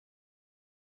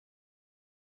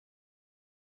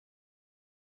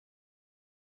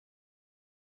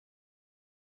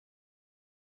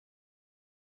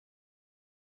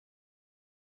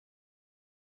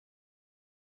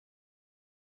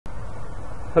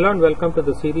Hello and welcome to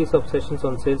the series of sessions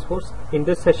on Salesforce. In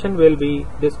this session we'll be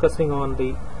discussing on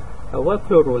the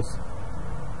workflow rules.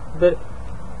 The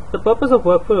purpose of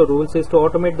workflow rules is to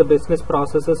automate the business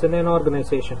processes in an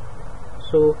organization.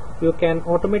 So you can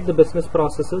automate the business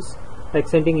processes like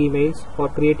sending emails or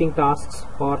creating tasks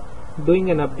or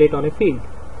doing an update on a field.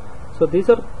 So these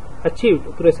are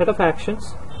achieved through a set of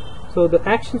actions. So the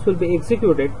actions will be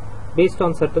executed based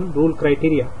on certain rule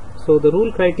criteria. So the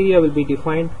rule criteria will be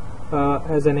defined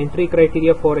as an entry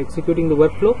criteria for executing the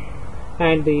workflow,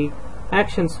 and the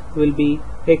actions will be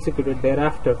executed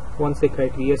thereafter once the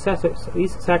criteria is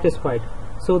satisfied.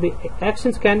 So the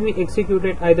actions can be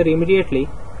executed either immediately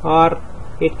or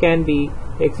it can be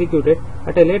executed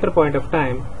at a later point of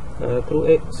time through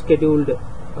a scheduled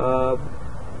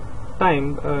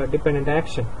time dependent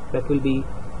action. That will be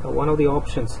one of the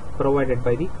options provided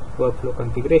by the workflow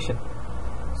configuration.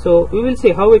 So we will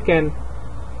see how we can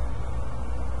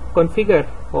configure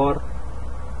or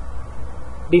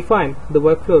define the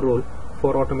workflow rule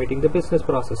for automating the business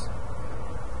process.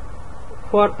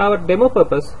 For our demo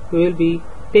purpose, we will be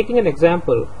taking an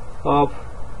example of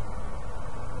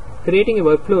creating a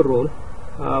workflow rule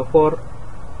for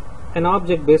an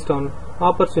object based on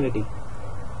opportunity.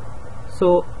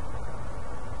 So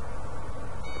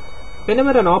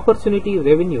whenever an opportunity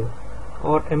revenue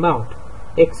or amount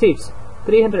exceeds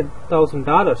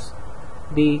 $300,000,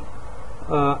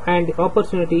 and the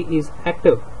opportunity is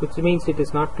active, which means it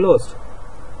is not closed,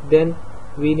 then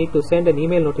we need to send an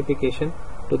email notification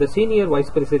to the senior vice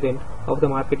president of the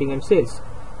marketing and sales.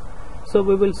 So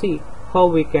we will see how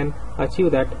we can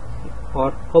achieve that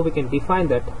or how we can define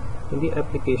that in the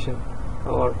application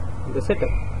or in the setup.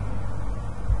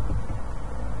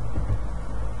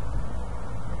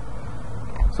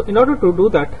 So in order to do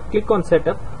that, click on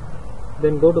setup,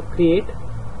 then go to create.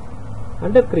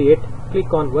 Under create,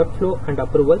 click on workflow and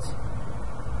approvals.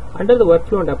 Under the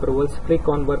workflow and approvals, click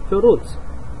on workflow rules.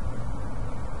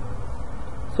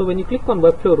 So when you click on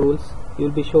workflow rules, you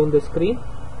will be shown the screen.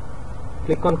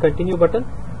 Click on continue button.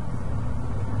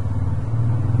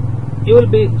 You will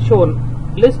be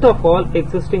shown list of all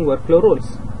existing workflow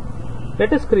rules.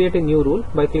 Let us create a new rule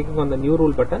by clicking on the new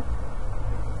rule button.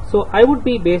 So I would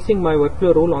be basing my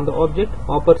workflow rule on the object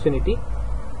opportunity,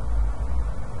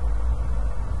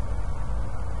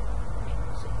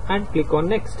 and click on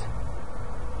next.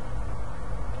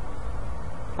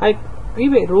 I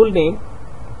give a rule name,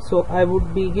 so I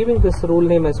would be giving this rule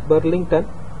name as Burlington.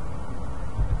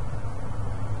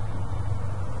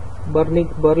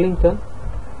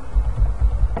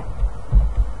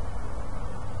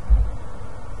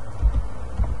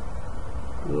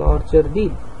 Larger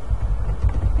deal,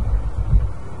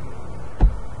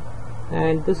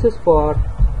 and this is for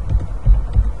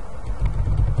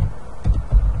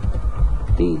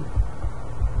deal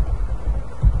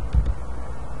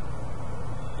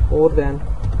more than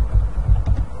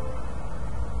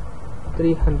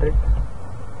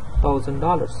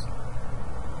 $300,000.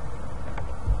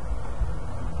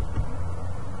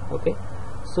 Okay,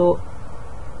 so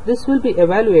this will be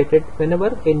evaluated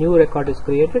whenever a new record is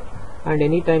created and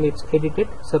anytime it's edited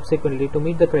subsequently to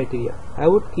meet the criteria. I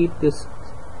would keep this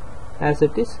as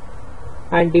it is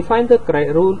and define the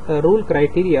rule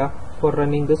criteria for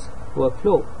running this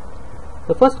workflow.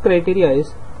 The first criteria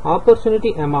is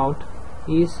opportunity amount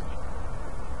is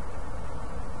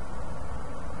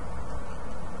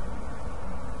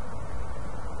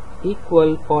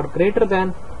equal or greater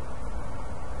than,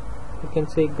 you can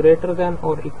say greater than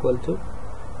or equal to,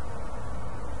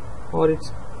 or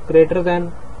it's greater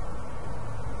than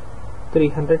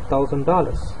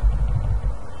 $300,000.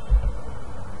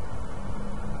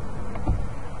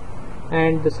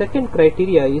 And the second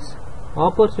criteria is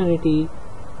opportunity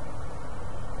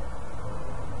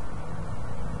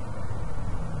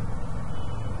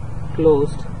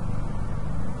closed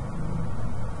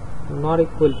not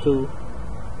equal to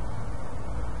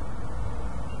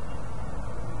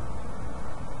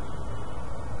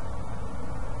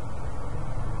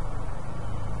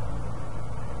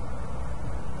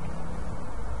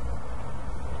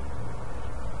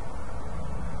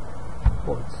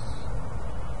false.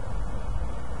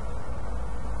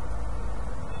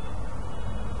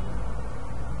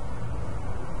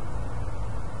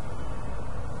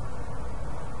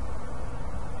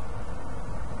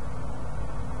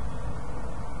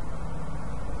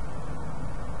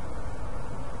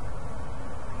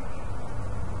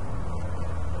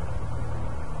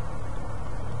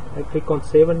 I click on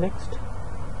save and next.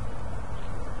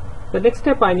 The next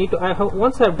step I need to,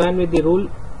 once I've done with the rule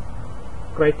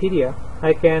criteria,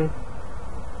 I can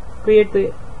create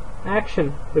the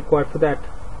action required for that.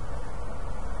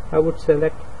 I would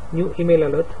select new email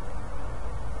alert,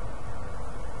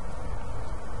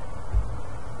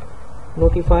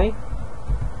 notify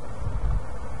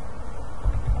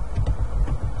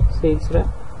sales rep,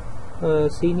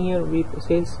 senior VP,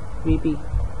 sales VP,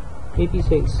 VP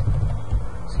sales,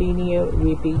 senior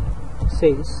VP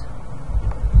sales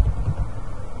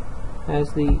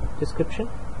as the description,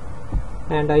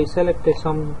 and I select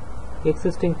some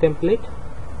existing template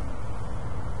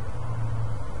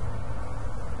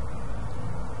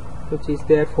which is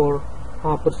there for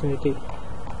opportunity.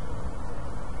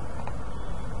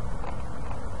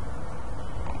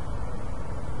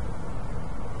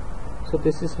 So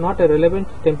this is not a relevant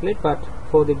template, but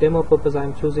for the demo purpose I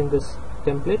am choosing this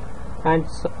template, and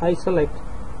I select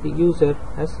the user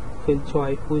as Phil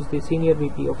Choi, who is the senior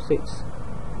VP of sales.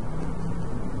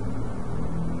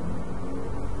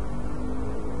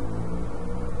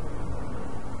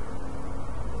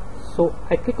 So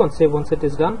I click on save once it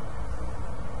is done,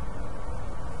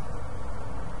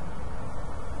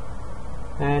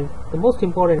 and the most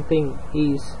important thing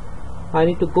is I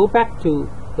need to go back to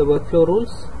the workflow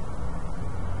rules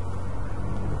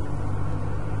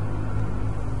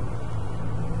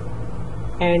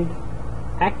and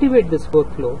activate this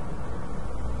workflow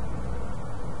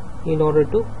in order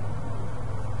to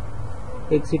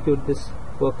execute this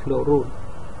workflow rule.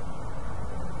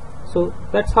 So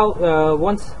that's how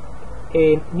once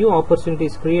a new opportunity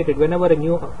is created, whenever a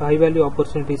new high value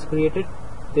opportunity is created,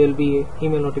 there will be an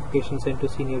email notification sent to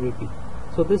senior VP.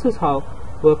 So this is how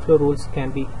workflow rules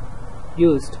can be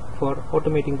used for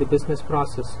automating the business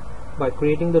process, by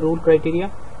creating the rule criteria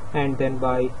and then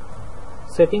by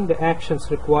setting the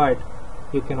actions required.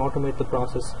 You can automate the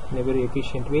process in a very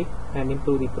efficient way and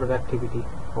improve the productivity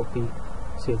of the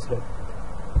sales rep.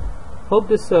 Hope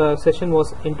this session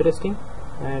was interesting,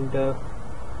 and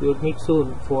we will meet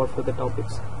soon for further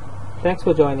topics. Thanks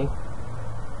for joining.